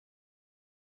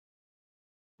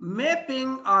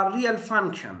Mapping a real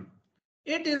function.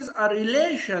 It is a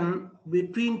relation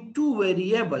between two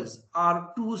variables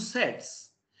or two sets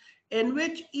in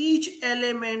which each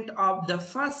element of the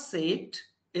first set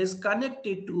is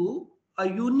connected to a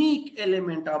unique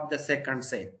element of the second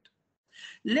set.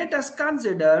 Let us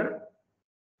consider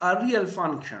a real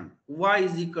function y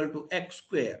is equal to x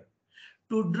square.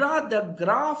 To draw the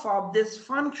graph of this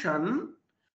function,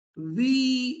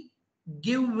 we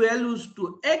give values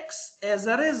to x. As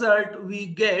a result, we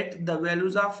get the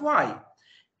values of y.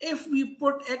 If we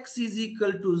put x is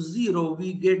equal to 0,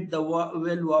 we get the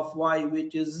value of y,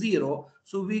 which is 0.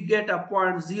 So we get a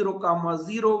point 0, comma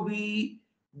 0. We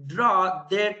draw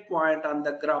that point on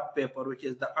the graph paper, which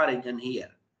is the origin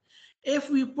here. If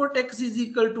we put x is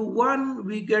equal to 1,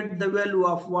 we get the value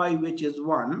of y, which is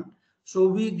 1. So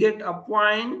we get a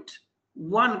point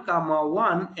 1, comma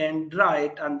 1 and draw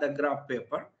it on the graph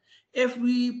paper. If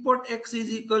we put x is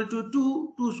equal to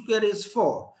 2, 2 square is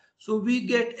 4. So we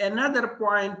get another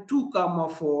point 2, comma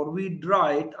 4. We draw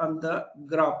it on the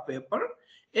graph paper.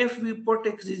 If we put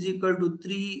x is equal to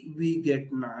 3, we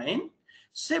get 9.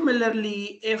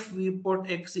 Similarly, if we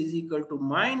put x is equal to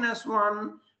minus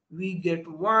 1, we get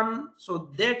 1.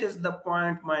 So that is the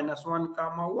point minus 1,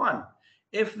 comma 1.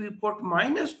 If we put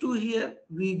minus 2 here,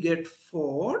 we get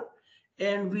 4.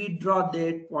 And we draw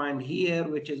that point here,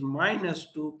 which is minus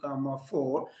 2, comma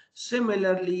 4.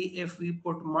 Similarly, if we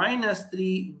put minus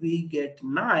 3, we get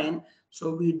 9.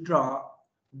 So we draw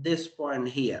this point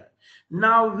here.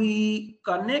 Now we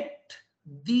connect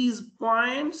these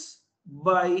points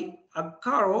by a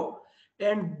curve,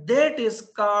 and that is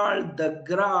called the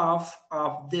graph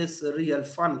of this real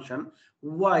function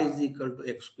y is equal to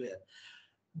x square.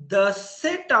 The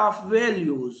set of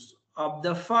values of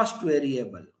the first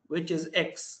variable, which is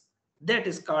x, that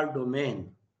is called domain.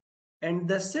 And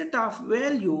the set of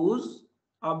values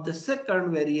of the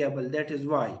second variable, that is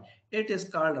y, it is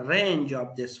called range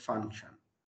of this function.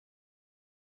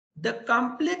 The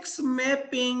complex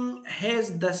mapping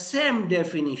has the same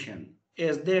definition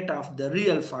as that of the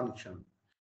real function.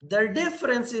 The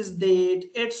difference is that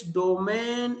its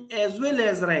domain as well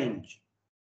as range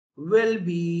will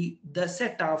be the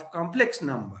set of complex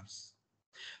numbers.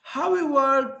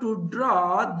 However, to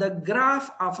draw the graph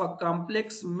of a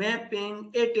complex mapping,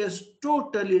 it is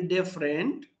totally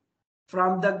different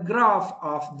from the graph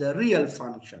of the real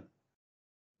function.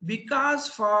 Because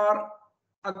for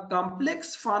a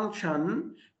complex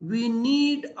function, we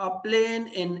need a plane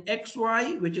in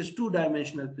xy, which is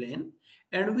two-dimensional plane,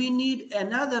 and we need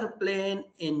another plane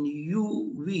in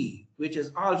uv, which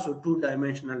is also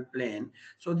two-dimensional plane.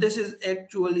 So this is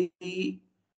actually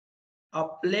a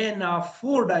plane of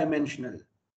four-dimensional,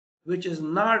 which is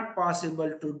not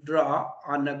possible to draw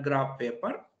on a graph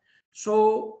paper.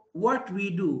 So what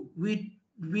we do,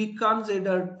 we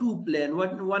consider two planes.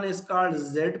 One is called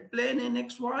z plane in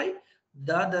xy,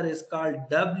 the other is called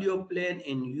w plane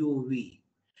in uv.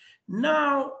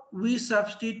 Now we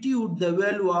substitute the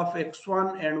value of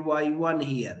x1 and y1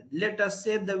 here. Let us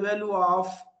say the value of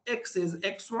x is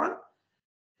x1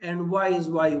 and y is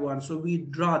y1. So we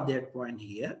draw that point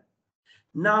here.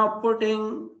 Now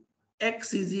putting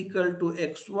x is equal to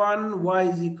x1, y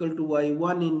is equal to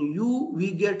y1 in u,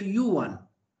 we get u1.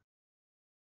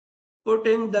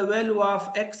 Putting the value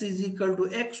of x is equal to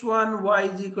x1, y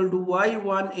is equal to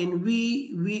y1 in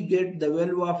v, we get the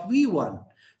value of v1.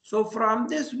 So from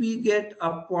this we get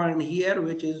a point here,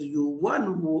 which is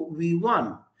u1,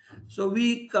 v1. So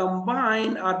we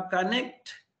combine or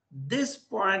connect this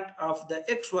point of the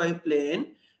xy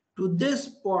plane to this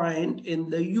point in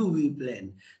the uv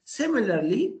plane.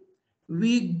 Similarly,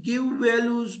 we give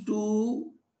values to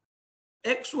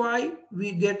xy,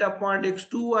 we get a point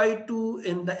x2, y2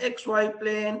 in the xy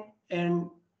plane, and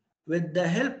with the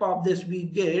help of this we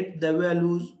get the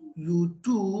values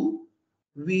u2,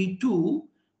 v2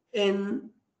 in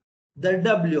the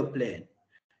w plane,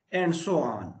 and so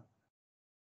on.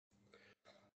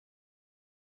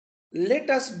 Let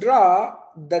us draw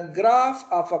the graph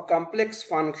of a complex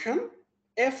function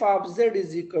f of z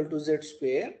is equal to z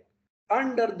square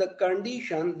under the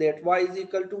condition that y is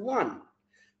equal to 1.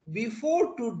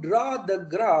 Before to draw the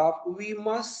graph, we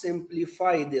must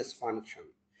simplify this function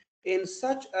in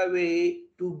such a way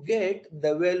to get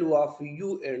the value of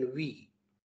u and v.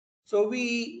 So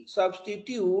we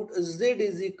substitute z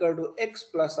is equal to x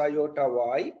plus iota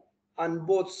y on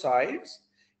both sides,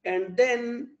 and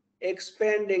then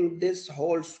expanding this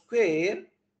whole square,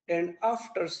 and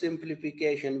after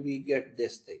simplification we get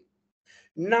this thing.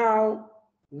 Now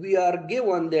we are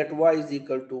given that y is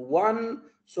equal to 1,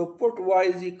 so put y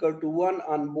is equal to 1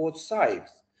 on both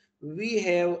sides. We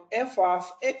have f of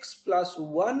x plus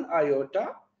 1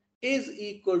 iota is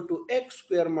equal to x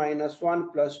square minus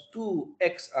 1 plus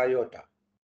 2x iota.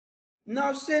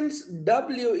 Now since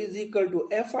w is equal to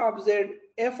f of z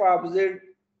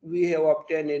we have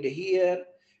obtained it here,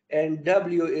 and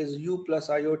w is u plus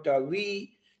iota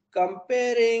v.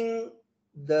 Comparing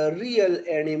the real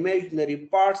and imaginary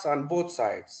parts on both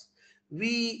sides,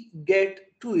 we get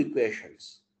two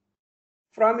equations.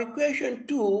 From equation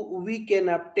 2, we can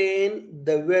obtain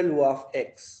the value of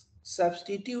x.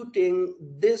 Substituting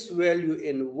this value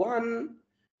in 1,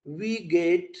 we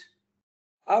get,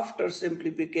 after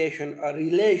simplification, a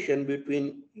relation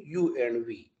between u and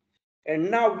v.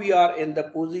 And now we are in the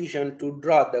position to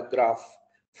draw the graph.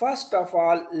 First of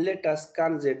all, let us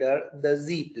consider the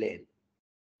z-plane,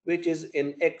 which is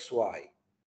in xy.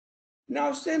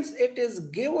 Now, since it is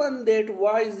given that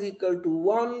y is equal to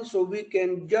 1, so we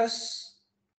can just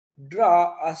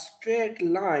draw a straight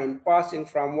line passing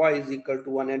from y is equal to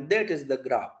 1, and that is the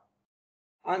graph.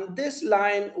 On this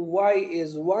line, y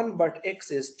is 1, but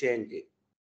x is changing.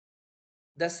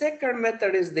 The second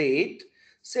method is that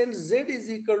since z is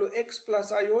equal to x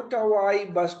plus iota y,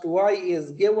 but y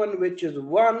is given which is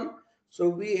 1, so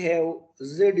we have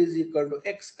z is equal to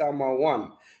x comma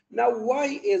 1. Now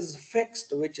y is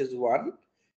fixed which is 1,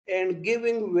 and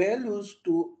giving values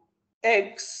to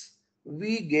x,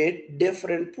 we get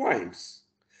different points.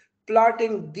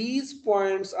 Plotting these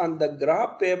points on the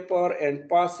graph paper and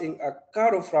passing a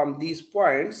curve from these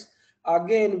points,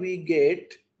 again we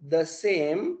get the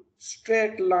same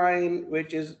straight line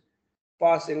which is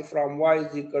passing from y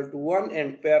is equal to 1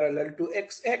 and parallel to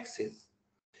x-axis.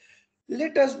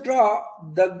 Let us draw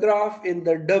the graph in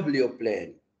the w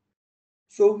plane.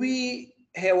 So we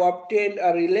have obtained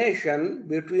a relation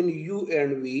between u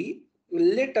and v.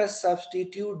 Let us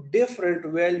substitute different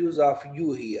values of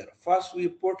u here. First we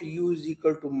put u is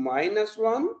equal to minus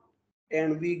 1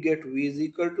 and we get v is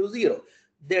equal to 0.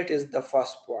 That is the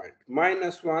first point,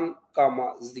 minus 1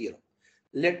 comma 0.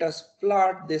 Let us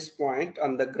plot this point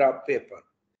on the graph paper.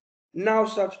 Now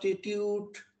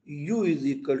substitute u is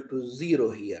equal to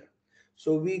 0 here.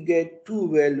 So we get two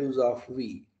values of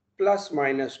v, plus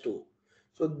minus 2.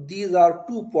 So these are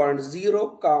 2 points,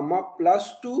 0 comma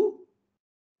plus 2,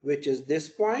 which is this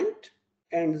point,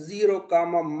 and 0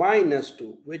 comma minus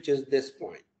 2, which is this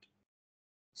point.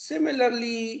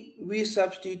 Similarly, we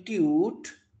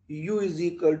substitute u is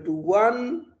equal to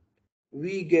 1.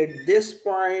 We get this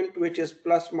point, which is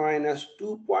plus minus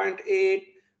 2.8.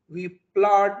 We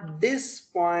plot this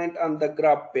point on the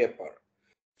graph paper.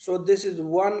 So this is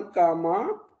 1 comma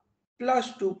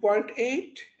plus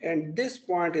 2.8, and this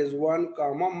point is 1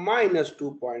 comma minus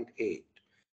 2.8.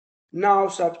 Now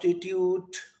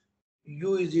substitute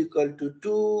u is equal to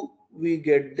 2, we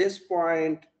get this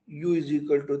point, u is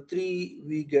equal to 3,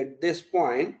 we get this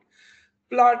point.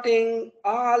 Plotting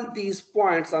all these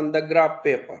points on the graph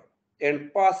paper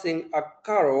and passing a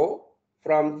curve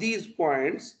from these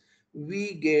points,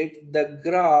 we get the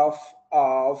graph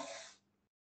of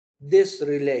this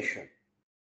relation.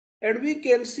 And we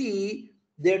can see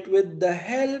that with the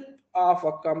help of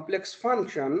a complex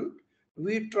function,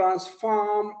 we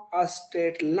transform a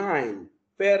straight line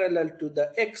parallel to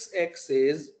the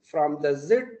x-axis from the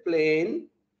z-plane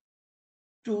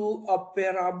to a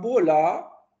parabola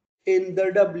in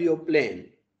the w-plane.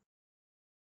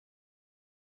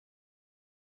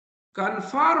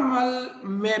 Conformal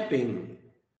mapping.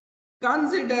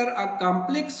 Consider a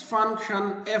complex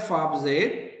function f of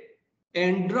z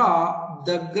and draw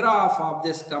the graph of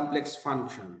this complex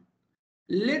function.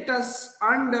 Let us,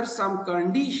 under some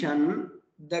condition,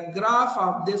 the graph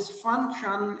of this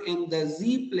function in the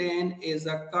z-plane is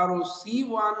a curve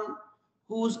C1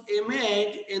 whose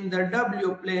image in the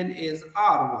w-plane is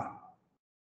R1.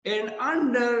 And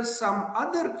under some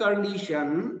other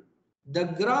condition, the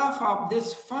graph of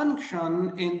this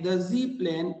function in the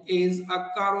z-plane is a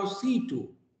curve C2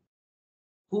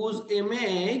 whose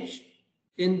image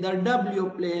in the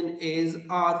w-plane is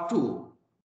R2.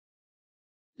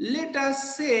 Let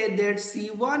us say that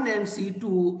C1 and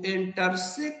C2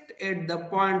 intersect at the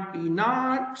point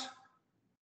P0,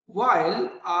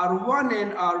 while R1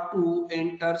 and R2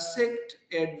 intersect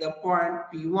at the point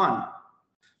P1.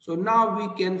 So now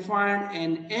we can find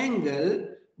an angle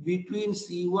between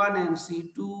C1 and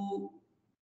C2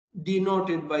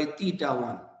 denoted by theta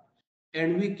 1.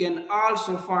 And we can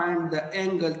also find the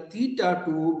angle theta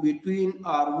 2 between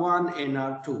R1 and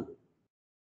R2.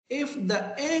 If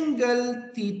the angle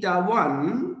theta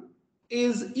 1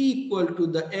 is equal to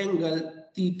the angle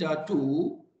theta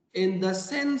 2 in the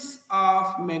sense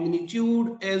of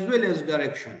magnitude as well as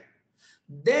direction,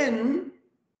 then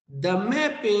the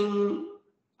mapping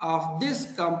of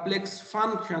this complex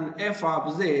function f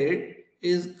of z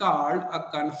is called a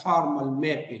conformal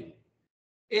mapping.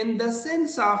 In the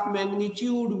sense of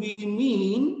magnitude, we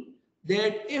mean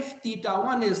that if theta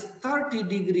 1 is 30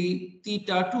 degree,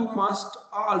 theta 2 must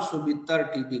also be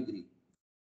 30 degree.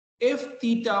 If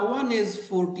theta 1 is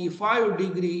 45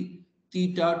 degree,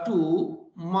 theta 2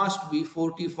 must be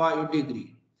 45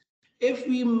 degree. If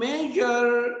we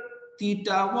measure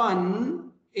theta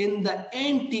 1 in the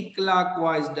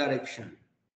anti-clockwise direction,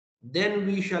 then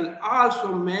we shall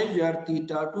also measure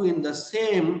theta 2 in the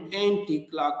same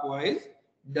anti-clockwise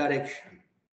direction.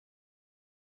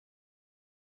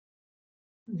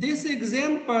 This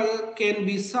example can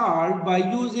be solved by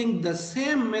using the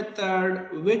same method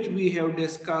which we have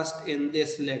discussed in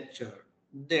this lecture.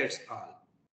 That's all.